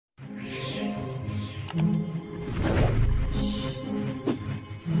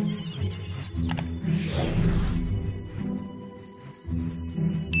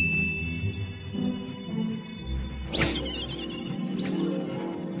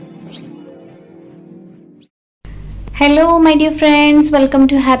Hello my dear friends, welcome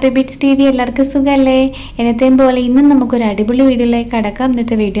to Happy Bits TV. എല്ലാവർക്കും സുഖല്ലേ? എന്നത്തെയും പോലെ ഇന്നും നമുക്കൊരു അടിപൊളി വീഡിയോയിലേക്ക് കടക്കാം.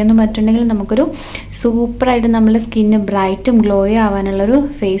 ഇന്നത്തെ വീഡിയോ എന്ന് പറഞ്ഞിട്ടുണ്ടെങ്കിൽ നമുക്കൊരു സൂപ്പറായിട്ട് നമ്മുടെ സ്കിന്ന് ബ്രൈറ്റും ഗ്ലോയും ആവാനുള്ളൊരു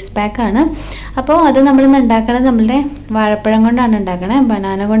ഫേസ് പാക്ക് ആണ്. അപ്പോൾ അത് നമ്മളിന്ന് ഉണ്ടാക്കുന്നത് നമ്മുടെ വാഴപ്പഴം കൊണ്ടാണ് ഉണ്ടാക്കുന്നത്,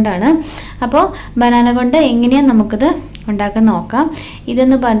 ബനാന കൊണ്ടാണ്. അപ്പോൾ ബനാന കൊണ്ട് എങ്ങനെയാണ് നമുക്കിത് ഉണ്ടാക്കാൻ നോക്കാം.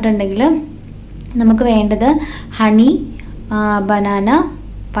 ഇതെന്ന് പറഞ്ഞിട്ടുണ്ടെങ്കിൽ നമുക്ക് വേണ്ടത് honey, banana,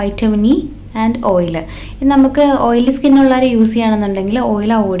 vitamin E and oil. ഇത് നമുക്ക് ഓയിലി സ്കിന്നുള്ളവരെ യൂസ് ചെയ്യുകയാണെന്നുണ്ടെങ്കിൽ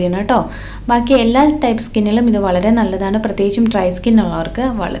ഓയിൽ അവോയ്ഡ് ചെയ്യണം കേട്ടോ. ബാക്കി എല്ലാ ടൈപ്പ് സ്കിന്നിലും ഇത് വളരെ നല്ലതാണ്. പ്രത്യേകിച്ചും ഡ്രൈ സ്കിന്നുള്ളവർക്ക്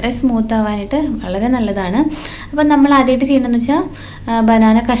വളരെ സ്മൂത്ത് ആവാനായിട്ട് വളരെ നല്ലതാണ്. അപ്പം നമ്മൾ ആദ്യമായിട്ട് ചെയ്യേണ്ടതെന്ന് വെച്ചാൽ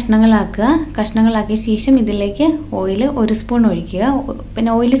ബനാന കഷ്ണങ്ങളാക്കിയ ശേഷം ഇതിലേക്ക് ഓയിൽ 1 സ്പൂൺ ഒഴിക്കുക.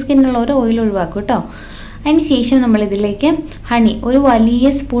 പിന്നെ ഓയിലി സ്കിന്നുള്ളവർ ഓയിൽ ഒഴിവാക്കും കേട്ടോ. അതിന് ശേഷം നമ്മളിതിലേക്ക് ഹണി, ഒരു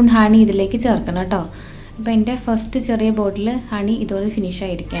വലിയ സ്പൂൺ ഹണി ഇതിലേക്ക് ചേർക്കണം കേട്ടോ. അപ്പോൾ എൻ്റെ ഫസ്റ്റ് ചെറിയ ബോട്ടിൽ ഹണി ഇതോടെ ഫിനിഷ്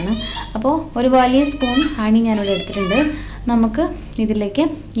ആയിരിക്കുകയാണ്. അപ്പോൾ ഒരു വലിയ സ്പൂൺ ഹണി ഞാനിവിടെ എടുത്തിട്ടുണ്ട്. നമുക്ക് ഇതിലേക്ക്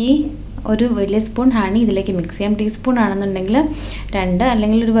ഈ ഒരു വലിയ സ്പൂൺ ഹണി ഇതിലേക്ക് മിക്സ് ചെയ്യാം. ടീസ്പൂൺ ആണെന്നുണ്ടെങ്കിൽ 2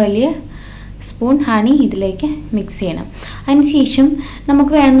 അല്ലെങ്കിൽ ഒരു വലിയ സ്പൂൺ ഹണി ഇതിലേക്ക് മിക്സ് ചെയ്യണം. അതിന് ശേഷം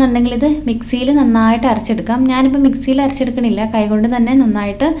നമുക്ക് വേണമെന്നുണ്ടെങ്കിൽ ഇത് മിക്സിയിൽ നന്നായിട്ട് അരച്ചെടുക്കാം. ഞാനിപ്പോൾ മിക്സിയിൽ അരച്ചെടുക്കണില്ല, കൈകൊണ്ട് തന്നെ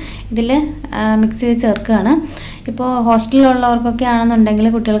നന്നായിട്ട് ഇതിൽ മിക്സ് ചെയ്ത് ചേർക്കുകയാണ്. ഇപ്പോൾ ഹോസ്റ്റലിലുള്ളവർക്കൊക്കെ ആണെന്നുണ്ടെങ്കിൽ,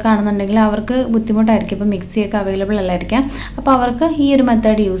 കുട്ടികൾക്കാണെന്നുണ്ടെങ്കിൽ അവർക്ക് ബുദ്ധിമുട്ടായിരിക്കും, ഇപ്പോൾ മിക്സിയൊക്കെ അവൈലബിൾ അല്ലായിരിക്കാം. അപ്പോൾ അവർക്ക് ഈ ഒരു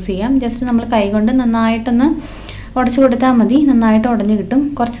മെത്തേഡ് യൂസ് ചെയ്യാം. ജസ്റ്റ് നമ്മൾ കൈകൊണ്ട് നന്നായിട്ടൊന്ന് ഉടച്ചു കൊടുത്താൽ മതി, നന്നായിട്ട് ഉടഞ്ഞു കിട്ടും.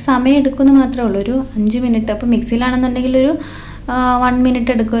 കുറച്ച് സമയം എടുക്കുമെന്ന് മാത്രമേ ഉള്ളൂ, ഒരു 5 മിനിറ്റ്. അപ്പോൾ മിക്സിയിലാണെന്നുണ്ടെങ്കിൽ ഒരു 1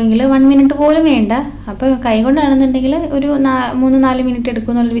 മിനിറ്റ് എടുക്കുമെങ്കിൽ 1 മിനിറ്റ് പോലും വേണ്ട. അപ്പോൾ കൈകൊണ്ടാണെന്നുണ്ടെങ്കിൽ ഒരു 3-4 മിനിറ്റ്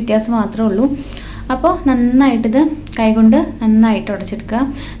എടുക്കുമെന്നുള്ളൊരു വ്യത്യാസം മാത്രമേ ഉള്ളൂ. അപ്പോൾ നന്നായിട്ടിത് കൈകൊണ്ട് നന്നായിട്ട് ഉടച്ചെടുക്കുക.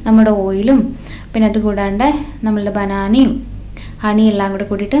 നമ്മുടെ ഓയിലും പിന്നെ അത് കൂടാണ്ട് നമ്മളുടെ ബനാനയും ഹണി എല്ലാം കൂടെ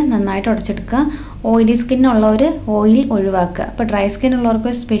കൂടിയിട്ട് നന്നായിട്ട് ഉടച്ചെടുക്കുക. ഓയിലി സ്കിന്നുള്ളവർ ഓയിൽ ഒഴിവാക്കുക. അപ്പോൾ ഡ്രൈ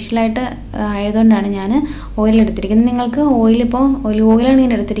സ്കിന്നുള്ളവർക്ക് സ്പെഷ്യലായിട്ട് ആയതുകൊണ്ടാണ് ഞാൻ ഓയിൽ എടുത്തിരിക്കുന്നത്. നിങ്ങൾക്ക് ഓയിലിപ്പോൾ ഓയിലാണ്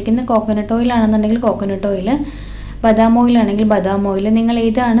ഞാൻ എടുത്തിരിക്കുന്നത്. കോക്കനട്ട് ഓയിലാണെന്നുണ്ടെങ്കിൽ കോക്കനട്ട് ഓയിൽ, ബദാം ഓയിലാണെങ്കിൽ ബദാം ഓയിൽ, നിങ്ങൾ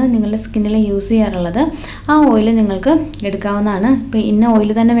ഏതാണ് നിങ്ങളുടെ സ്കിന്നിൽ യൂസ് ചെയ്യാറുള്ളത് ആ ഓയിൽ നിങ്ങൾക്ക് എടുക്കാവുന്നതാണ്. ഇപ്പോൾ ഇന്ന ഓയിൽ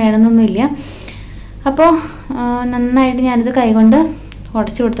തന്നെ വേണമെന്നൊന്നുമില്ല. അപ്പോൾ നന്നായിട്ട് ഞാനിത് കൈകൊണ്ട്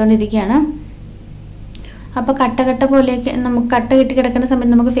ഉടച്ചു കൊടുത്തുകൊണ്ടിരിക്കുകയാണ്. അപ്പോൾ കട്ട പോലെയൊക്കെ നമുക്ക് കട്ട കെട്ടി കിടക്കുന്ന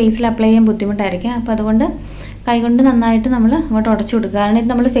സമയത്ത് നമുക്ക് ഫേസിൽ അപ്ലൈ ചെയ്യാൻ ബുദ്ധിമുട്ടായിരിക്കും. അപ്പോൾ അതുകൊണ്ട് കൈകൊണ്ട് നന്നായിട്ട് നമ്മൾ അങ്ങോട്ട് ഉടച്ചു കൊടുക്കുക. കാരണം ഇത്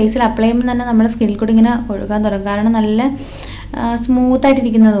നമ്മൾ ഫേസിൽ അപ്ലൈ ചെയ്യുമ്പോൾ തന്നെ നമ്മുടെ സ്കിന്നിൽ കൂടി ഇങ്ങനെ ഒഴുകാൻ തുടങ്ങും, കാരണം നല്ല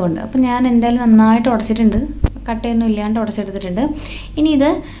സ്മൂത്തായിട്ടിരിക്കുന്നത് കൊണ്ട്. അപ്പോൾ ഞാൻ എന്തായാലും നന്നായിട്ട് ഉടച്ചിട്ടുണ്ട്, കട്ടയൊന്നും ഇല്ലാണ്ട് ഉടച്ചെടുത്തിട്ടുണ്ട്. ഇനി ഇത്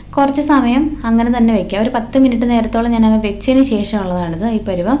കുറച്ച് സമയം അങ്ങനെ തന്നെ വയ്ക്കുക. ഒരു 10 മിനിറ്റ് നേരത്തോളം ഞാൻ അങ്ങനെ വെച്ചതിന് ശേഷമുള്ളതാണിത് ഈ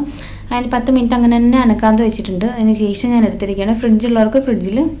പരുവം. അതിന് 10 മിനിറ്റ് അങ്ങനെ തന്നെ അനക്കാതെ വെച്ചിട്ടുണ്ട്. അതിന് ശേഷം ഞാൻ എടുത്തിരിക്കുകയാണ്. ഫ്രിഡ്ജുള്ളവർക്ക്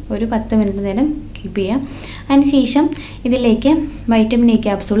ഫ്രിഡ്ജിൽ ഒരു 10 മിനിറ്റ് നേരം കീപ്പ് ചെയ്യാം. അതിന് ശേഷം ഇതിലേക്ക് വൈറ്റമിൻ ഇ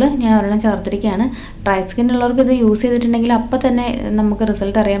ക്യാപ്സൂൾ ഞാൻ ഒരെണ്ണം ചേർത്തിരിക്കുകയാണ്. ഡ്രൈ സ്കിന്നുള്ളവർക്ക് ഇത് യൂസ് ചെയ്തിട്ടുണ്ടെങ്കിൽ അപ്പം തന്നെ നമുക്ക്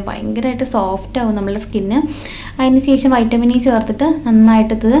റിസൾട്ട് അറിയാം, ഭയങ്കരമായിട്ട് സോഫ്റ്റ് ആവും നമ്മളുടെ സ്കിന്ന്. അതിന് ശേഷം വൈറ്റമിൻ ഇ ചേർത്തിട്ട്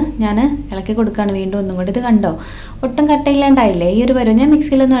നന്നായിട്ട് ഇത് ഞാൻ ഇളക്കി കൊടുക്കുകയാണ് വീണ്ടും ഒന്നും കൂടി. ഇത് കണ്ടോ, ഒട്ടും കട്ടയില്ലാണ്ടായില്ലേ ഈ ഒരു പരുവം. ഞാൻ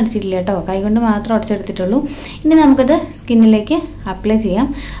മിക്സിയിലൊന്നും അടിച്ചിട്ടില്ല കേട്ടോ, കൈകൊണ്ട് മാത്രം ഉടച്ചെടുത്തിട്ടുള്ളൂ. ഇനി നമുക്കത് സ്കിന്നിലേക്ക് അപ്ലൈ ചെയ്യാം.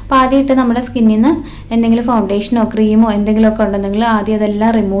 അപ്പോൾ ആദ്യമായിട്ട് നമ്മുടെ സ്കിന്നിൽ നിന്ന് എന്തെങ്കിലും ഫൗണ്ടേഷനോ ക്രീമോ എന്തെങ്കിലുമൊക്കെ ഉണ്ടെങ്കിൽ ആദ്യം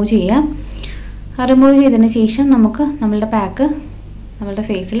അതെല്ലാം റിമൂവ് ചെയ്യാം. റിമൂവ് ചെയ്തതിന് ശേഷം നമുക്ക് നമ്മളുടെ പാക്ക് നമ്മളുടെ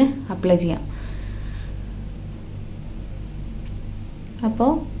ഫേസിൽ അപ്ലൈ ചെയ്യാം.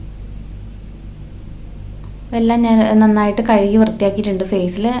 അപ്പോൾ എല്ലാം ഞാൻ നന്നായിട്ട് കഴുകി വൃത്തിയാക്കിയിട്ടുണ്ട്,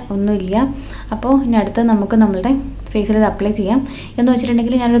 ഫേസിൽ ഒന്നുമില്ല. അപ്പോൾ ഇനി അടുത്ത് നമുക്ക് നമ്മളുടെ ഫേസിൽ ഇത് അപ്ലൈ ചെയ്യാം. എന്ന്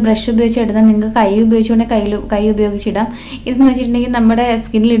വെച്ചിട്ടുണ്ടെങ്കിൽ ഞാനൊരു ബ്രഷ് ഉപയോഗിച്ച് ഇടുന്നത്, നിങ്ങൾക്ക് കൈ ഉപയോഗിച്ചുകൊണ്ടെങ്കിൽ കൈ ഉപയോഗിച്ചിടാം. ഇതെന്ന് വെച്ചിട്ടുണ്ടെങ്കിൽ നമ്മുടെ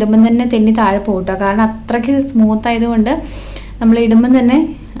സ്കിന്നിൽ ഇടുമ്പം തന്നെ തെന്നി താഴെ പോകട്ടോ, കാരണം അത്രയ്ക്ക് സ്മൂത്ത് ആയതുകൊണ്ട് നമ്മൾ ഇടുമ്പം തന്നെ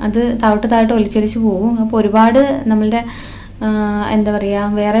അത് താഴോട്ട് ഒലിച്ചൊലിച്ച് പോകും. അപ്പോൾ ഒരുപാട് നമ്മളുടെ എന്താ പറയുക,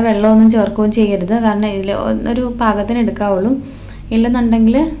 വേറെ വെള്ളമൊന്നും ചേർക്കുകയും ചെയ്യരുത്, കാരണം ഇതിൽ ഒരു പാകത്തിന് എടുക്കാവുള്ളൂ.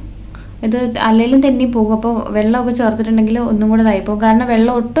 ഇല്ലെന്നുണ്ടെങ്കിൽ ഇത് അല്ലെങ്കിലും തെന്നി പോകും. അപ്പോൾ വെള്ളമൊക്കെ ചേർത്തിട്ടുണ്ടെങ്കിൽ ഒന്നും കൂടെ ഇതായി പോകും. കാരണം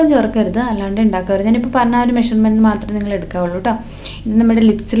വെള്ളം ഒട്ടും ചേർക്കരുത്, അല്ലാണ്ട് ഉണ്ടാക്കരുത്. ഞാനിപ്പോൾ പറഞ്ഞ ഒരു മെഷർമെൻറ്റ് മാത്രമേ നിങ്ങൾ എടുക്കാവുള്ളൂ കേട്ടോ. ഇത് നമ്മുടെ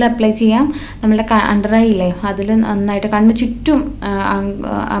ലിപ്സിൽ അപ്ലൈ ചെയ്യാം, നമ്മുടെ അണ്ടർ ഐ ഇല്ലേ അതിൽ നന്നായിട്ട് കണ്ണ് ചുറ്റും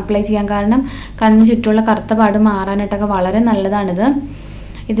അപ്ലൈ ചെയ്യാം. കാരണം കണ്ണിന് ചുറ്റുമുള്ള കറുത്ത പാട് മാറാനായിട്ടൊക്കെ വളരെ നല്ലതാണിത്.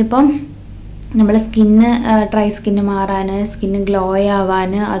 ഇതിപ്പം നമ്മളെ സ്കിന്ന് ഡ്രൈ സ്കിന്ന് മാറാൻ, സ്കിന്ന് ഗ്ലോ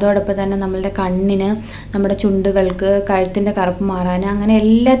ആവാൻ, അതോടൊപ്പം തന്നെ നമ്മളുടെ കണ്ണിന്, നമ്മുടെ ചുണ്ടുകൾക്ക്, കഴുത്തിൻ്റെ കറുപ്പ് മാറാൻ, അങ്ങനെ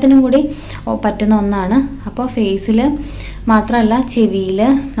എല്ലാത്തിനും കൂടി പറ്റുന്ന ഒന്നാണ്. അപ്പോൾ ഫേസിൽ മാത്രമല്ല ചെവിയിൽ,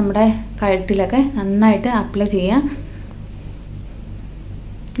 നമ്മുടെ കഴുത്തിലൊക്കെ നന്നായിട്ട് അപ്ലൈ ചെയ്യാം.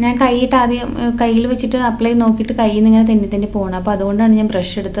 ഞാൻ കൈയിട്ട് ആദ്യം കയ്യിൽ വെച്ചിട്ട് അപ്ലൈ നോക്കിയിട്ട് കയ്യിൽ നിന്ന് ഇങ്ങനെ തെന്നി പോകണം. അപ്പോൾ അതുകൊണ്ടാണ് ഞാൻ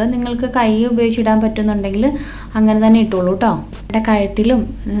ബ്രഷ് എടുത്തത്. നിങ്ങൾക്ക് കൈ ഉപയോഗിച്ചിടാൻ പറ്റുന്നുണ്ടെങ്കിൽ അങ്ങനെ തന്നെ ഇട്ടുള്ളൂ കേട്ടോ. നമ്മുടെ കഴുത്തിലും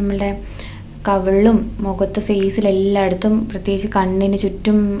നമ്മളുടെ കവിളിലും മുഖത്ത് ഫേസിൽ എല്ലായിടത്തും, പ്രത്യേകിച്ച് കണ്ണിന്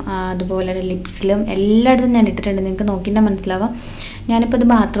ചുറ്റും, അതുപോലെ ലിപ്സിലും എല്ലായിടത്തും ഞാൻ ഇട്ടിട്ടുണ്ട്. നിങ്ങൾക്ക് നോക്കിയിട്ട് മനസ്സിലാവാം. ഞാനിപ്പോൾ ഇത്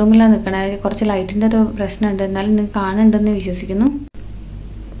ബാത്റൂമിലാണ് നിൽക്കണത്. കുറച്ച് ലൈറ്റിൻ്റെ ഒരു പ്രശ്നമുണ്ട്, എന്നാലും നിങ്ങൾക്ക് കാണുന്നുണ്ടെന്ന് വിശ്വസിക്കുന്നു.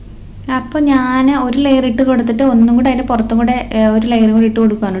 അപ്പോൾ ഞാൻ ഒരു ലെയർ ഇട്ട് കൊടുത്തിട്ട് ഒന്നും കൂടെ അതിൻ്റെ പുറത്തും കൂടെ ഒരു ലെയറും കൂടി ഇട്ട്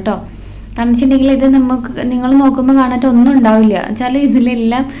കൊടുക്കുകയാണ് കേട്ടോ. കാരണം വെച്ചിട്ടുണ്ടെങ്കിൽ ഇത് നിങ്ങൾ നോക്കുമ്പോൾ കാണാൻ ഒന്നും ഉണ്ടാവില്ല വെച്ചാൽ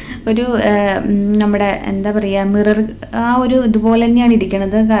ഇതിലെല്ലാം ഒരു നമ്മുടെ എന്താ പറയുക മിറർ ആ ഒരു ഇതുപോലെ തന്നെയാണ്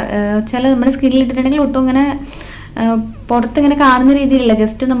ഇരിക്കുന്നത്. വെച്ചാൽ നമ്മുടെ സ്കിന്നിൽ ഇട്ടിട്ടുണ്ടെങ്കിൽ ഒട്ടും ഇങ്ങനെ പുറത്തിങ്ങനെ കാണുന്ന രീതിയിലല്ല,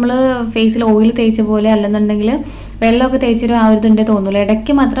 ജസ്റ്റ് നമ്മൾ ഫേസിൽ ഓയിൽ തേച്ച പോലെ, അല്ലെന്നുണ്ടെങ്കിൽ വെള്ളമൊക്കെ തേച്ചൊരു ആ ഒരു ഇതുണ്ടേ തോന്നുള്ളൂ.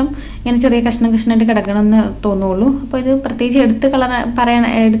 ഇടയ്ക്ക് മാത്രം ഇങ്ങനെ ചെറിയ കഷ്ണമായിട്ട് കിടക്കണമെന്ന് തോന്നുള്ളൂ. അപ്പോൾ ഇത് പ്രത്യേകിച്ച്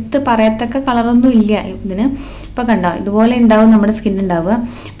എടുത്ത് പറയത്തക്ക കളറൊന്നും ഇല്ല ഇതിന്. ഇപ്പോൾ കണ്ടോ, ഇതുപോലെ ഉണ്ടാവും നമ്മുടെ സ്കിൻ ഉണ്ടാവുക.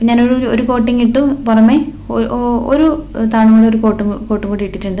 അപ്പം ഞാനൊരു കോട്ടിങ് ഇട്ടു, പുറമെ ഒരു താണുകൂടെ ഒരു കോട്ടും കൂടി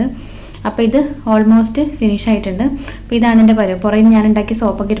ഇട്ടിട്ടുണ്ട്. അപ്പോൾ ഇത് ഓൾമോസ്റ്റ് ഫിനിഷ് ആയിട്ടുണ്ട്. അപ്പോൾ ഇതാണ് എൻ്റെ പരുവം. പുറമെ ഞാൻ ഉണ്ടാക്കിയ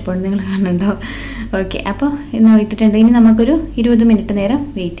സോപ്പൊക്കെ ഇരിപ്പുണ്ട്, നിങ്ങൾ കാണുന്നുണ്ടോ? ഓക്കെ, അപ്പോൾ ഇന്ന് ഇട്ടിട്ടുണ്ട്. ഇനി നമുക്കൊരു 20 മിനിറ്റ് നേരം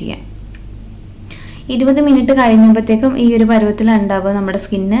വെയിറ്റ് ചെയ്യാം. 20 മിനിറ്റ് കഴിയുമ്പോഴത്തേക്കും ഈ ഒരു പരുവത്തിലാണ് ഉണ്ടാവുക നമ്മുടെ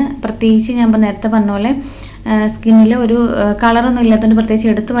സ്കിന്ന്. പ്രത്യേകിച്ച് ഞാൻ നേരത്തെ പറഞ്ഞ പോലെ സ്കിന്നിൽ ഒരു കളറൊന്നും ഇല്ലാത്തതുകൊണ്ട് പ്രത്യേകിച്ച്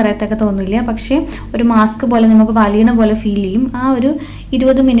എടുത്ത് പറയത്തൊക്കെ തോന്നില്ല. പക്ഷേ ഒരു മാസ്ക് പോലെ നമുക്ക് വലിയണ പോലെ ഫീൽ ചെയ്യും. ആ ഒരു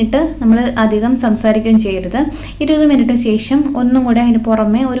 20 മിനിറ്റ് നമ്മൾ അധികം സംസാരിക്കുകയും ചെയ്യരുത്. 20 മിനിറ്റ് ശേഷം ഒന്നും കൂടെ അതിന്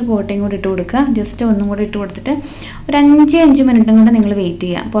പുറമെ ഒരു കോട്ടിങ് കൂടി ഇട്ട് കൊടുക്കുക. ജസ്റ്റ് ഒന്നും കൂടി ഇട്ട് കൊടുത്തിട്ട് ഒരു 5 മിനിറ്റും കൂടെ നിങ്ങൾ വെയിറ്റ്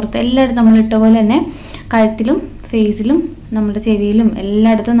ചെയ്യുക. പുറത്ത് എല്ലായിടത്തും നമ്മൾ ഇട്ട പോലെ തന്നെ കഴുത്തിലും ഫേസിലും നമ്മുടെ ചെവിയിലും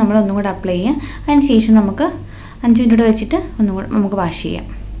എല്ലായിടത്തും നമ്മൾ ഒന്നും കൂടെ അപ്ലൈ ചെയ്യുക. അതിന് ശേഷം നമുക്ക് 5 മിനിറ്റ് വെച്ചിട്ട് ഒന്നും കൂടെ നമുക്ക് വാഷ് ചെയ്യാം.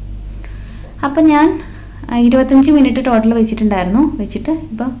 അപ്പം ഞാൻ 25 മിനിറ്റ് ടോട്ടൽ വെച്ചിട്ട്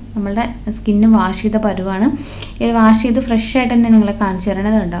ഇപ്പോൾ നമ്മളുടെ സ്കിന്ന് വാഷ് ചെയ്ത പരുവാണ്. ഇത് വാഷ് ചെയ്ത് ഫ്രഷ് ആയിട്ട് തന്നെ നിങ്ങളെ കാണിച്ചു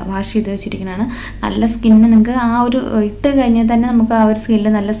തരണത് കണ്ടോ, വാഷ് ചെയ്ത് വെച്ചിരിക്കുന്നതാണ്. നല്ല സ്കിന്ന് നിങ്ങൾക്ക് ആ ഒരു ഇട്ട് കഴിഞ്ഞാൽ തന്നെ നമുക്ക് ആ ഒരു സ്കിന്നിൽ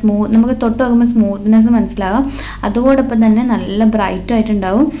നല്ല നമുക്ക് തൊട്ട് നോക്കുമ്പോൾ സ്മൂത്ത്നെസ് മനസ്സിലാകാം. അതോടൊപ്പം തന്നെ നല്ല ബ്രൈറ്റും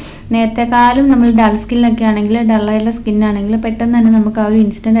ആയിട്ടുണ്ടാവും. നേരത്തെക്കാളും നമ്മൾ ഡൾ സ്കിന്നൊക്കെ ആണെങ്കിൽ, ഡള്ളായിട്ടുള്ള സ്കിന്നാണെങ്കിൽ പെട്ടെന്ന് തന്നെ നമുക്ക് ആ ഒരു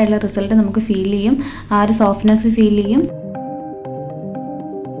ഇൻസ്റ്റൻ്റ് ആയിട്ടുള്ള റിസൾട്ട് നമുക്ക് ഫീൽ ചെയ്യും. ആ ഒരു സോഫ്റ്റ്നെസ് ഫീൽ ചെയ്യും.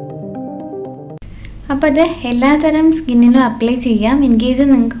 അപ്പോൾ അത് എല്ലാതരം സ്കിന്നിനും അപ്ലൈ ചെയ്യാം. ഇൻ കേസ്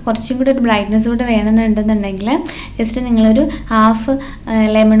നിങ്ങൾക്ക് കുറച്ചും കൂടി ഒരു ബ്രൈറ്റ്നസ് കൂടെ വേണമെന്നുണ്ടെന്നുണ്ടെങ്കിൽ ജസ്റ്റ് നിങ്ങളൊരു ഹാഫ്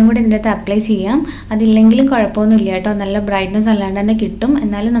ലെമണും കൂടി ഇതിൻ്റെ അകത്ത് അപ്ലൈ ചെയ്യാം. അതില്ലെങ്കിലും കുഴപ്പമൊന്നുമില്ല കേട്ടോ, നല്ല ബ്രൈറ്റ്നസ് അല്ലാണ്ട് തന്നെ കിട്ടും.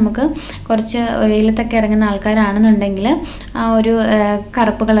 എന്നാലും നമുക്ക് കുറച്ച് വെയിലത്തൊക്കെ ഇറങ്ങുന്ന ആൾക്കാരാണെന്നുണ്ടെങ്കിൽ ആ ഒരു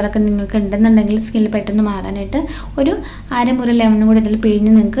കറുപ്പ് കളറൊക്കെ നിങ്ങൾക്ക് ഉണ്ടെന്നുണ്ടെങ്കിൽ സ്കിന്നിൽ പെട്ടെന്ന് മാറാനായിട്ട് ഒരു അരമുറി ലെമണും കൂടി ഇതിൽ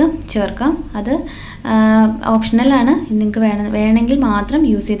പിഴിഞ്ഞ് നിങ്ങൾക്ക് ചേർക്കാം. അത് ഓപ്ഷണലാണ്, നിങ്ങൾക്ക് വേണമെങ്കിൽ മാത്രം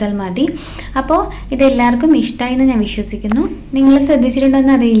യൂസ് ചെയ്താൽ മതി. അപ്പോൾ ഇതെല്ലാവർക്കും ഇഷ്ടമായി എന്ന് ഞാൻ വിശ്വസിക്കുന്നു. നിങ്ങൾ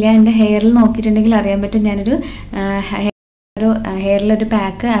ശ്രദ്ധിച്ചിട്ടുണ്ടോയെന്ന് അറിയില്ല, എൻ്റെ ഹെയറിൽ നോക്കിയിട്ടുണ്ടെങ്കിൽ അറിയാൻ പറ്റും. ഞാനൊരു ഹെയറിലൊരു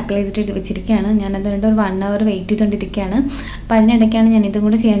പാക്ക് അപ്ലൈ ചെയ്തിട്ട് വെച്ചിരിക്കുകയാണ്. ഞാനതുകൊണ്ട് ഒരു 1 hour വെയിറ്റ് ചെയ്തുകൊണ്ടിരിക്കുകയാണ്. അപ്പോൾ അതിനിടയ്ക്കാണ് ഞാൻ ഇതും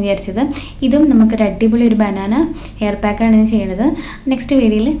കൂടെ ചെയ്യാൻ വിചാരിച്ചത്. ഇതും നമുക്കൊരു അടിപൊളി ഒരു ബനാന ഹെയർ പാക്കാണ് ഞാൻ ചെയ്യുന്നത്. നെക്സ്റ്റ്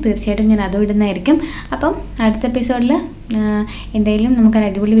വീഡിയോയിൽ തീർച്ചയായിട്ടും ഞാൻ അതും ഇടുന്നതായിരിക്കും. അപ്പം അടുത്ത എപ്പിസോഡിൽ എന്തായാലും നമുക്കൊരു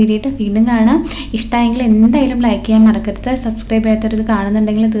അടിപൊളി വീഡിയോ ആയിട്ട് വീണ്ടും കാണാം. ഇഷ്ടമായെങ്കിൽ എന്തായാലും ലൈക്ക് ചെയ്യാൻ മറക്കരുത്. സബ്സ്ക്രൈബ് ചെയ്യാത്തവരിത്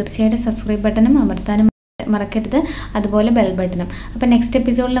കാണുന്നുണ്ടെങ്കിൽ തീർച്ചയായിട്ടും സബ്സ്ക്രൈബ് ബട്ടണും അമർത്താനും മറക്കരുത്, അതുപോലെ ബെൽ ബട്ടണും. അപ്പോൾ നെക്സ്റ്റ്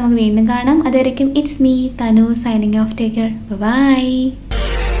എപ്പിസോഡിൽ നമുക്ക് വീണ്ടും കാണാം. അതുവരയ്ക്കും it's me Tanu signing off. Take care, by.